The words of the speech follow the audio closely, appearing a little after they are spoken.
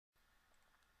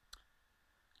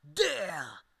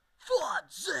Der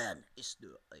Fortsinn ist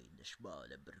nur eine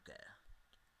schmale Brücke.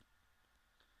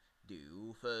 Die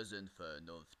Ufer sind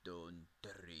Vernunft und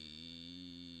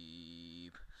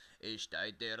Trieb. Ich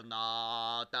steig dir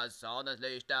nah, das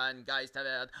Sonnenlicht ein Geister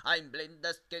wird, ein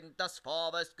blindes Kind, das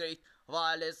vorwärts kriecht,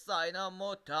 weil es seiner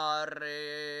Mutter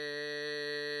riecht.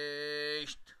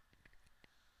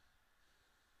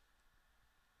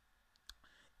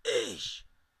 Ich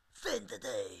finde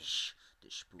dich,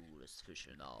 die Spur ist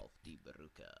Fischen auf die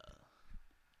Brücke.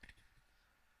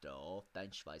 Doch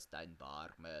dein Schweiß, dein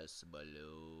warmes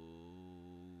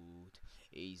Blut.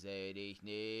 Ich seh dich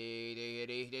nicht, ich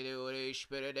rieche und ich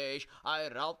spüre dich.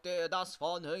 Ein Raubtier, das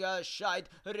von Hunger schreit,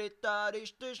 Ritter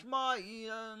dich durch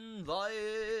meinen Wald.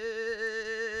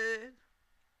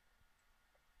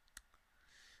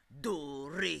 Du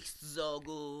riechst so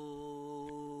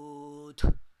gut.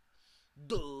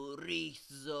 Du riechst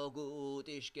so gut,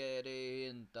 ich geh dir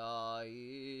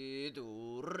hinterher.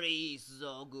 Du riechst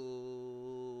so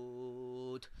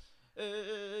gut,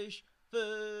 ich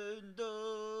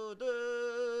finde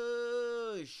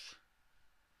dich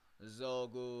so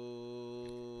gut.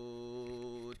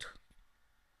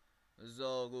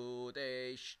 So gut,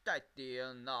 ich steig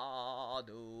dir nah,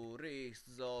 du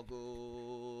riechst so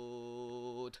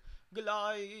gut.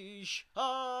 Gleich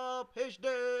hab ich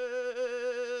dich.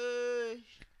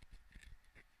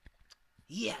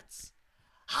 Jetzt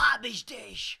hab ich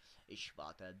dich. Ich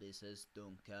warte, bis es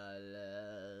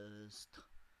dunkel ist.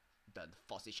 Dann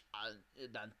fass ich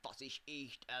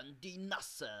echt an die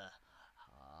nasse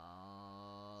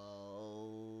Haut.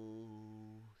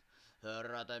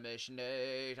 Rette mich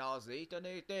nicht, aus ich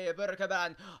nicht die Brücke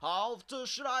bin,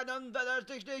 aufzuschreien, wenn es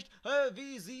dich nicht,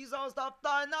 wie sie sonst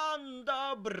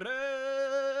aufeinander bricht.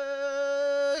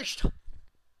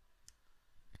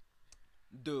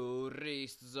 Du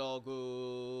riechst so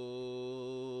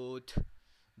gut,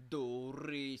 du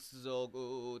riechst so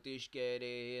gut, ich geh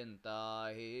dir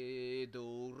hinterher,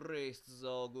 du riechst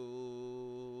so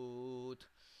gut,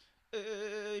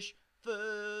 ich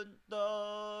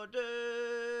finde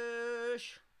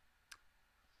dich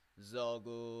so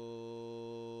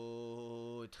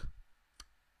gut,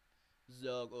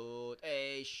 so gut,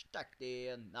 ich steig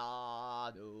dir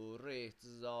nah, du riechst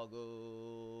so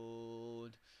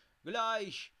gut.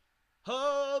 Gleich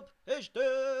hab ich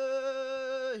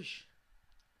dich.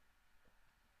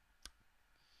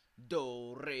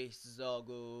 Du riechst so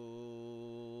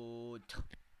gut.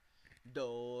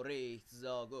 Du riechst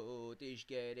so gut, ich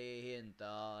geh dir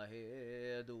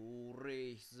hinterher. Du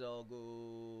riechst so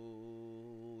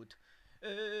gut.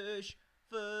 Ich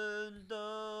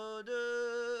finde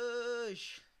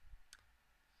dich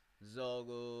so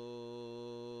gut.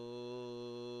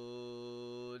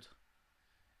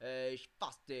 Ich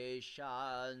fass dich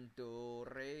an, du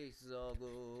riechst so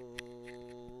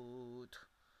gut.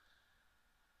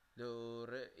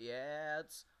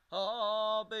 Jetzt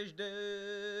hab ich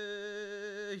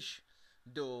dich.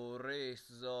 Du riechst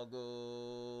so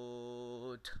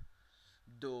gut.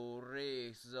 Du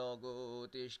riechst so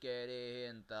gut, ich geh dir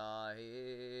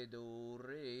hinterher. Du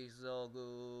riechst so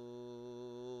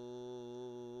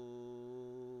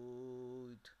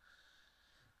gut.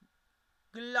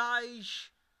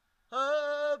 Gleich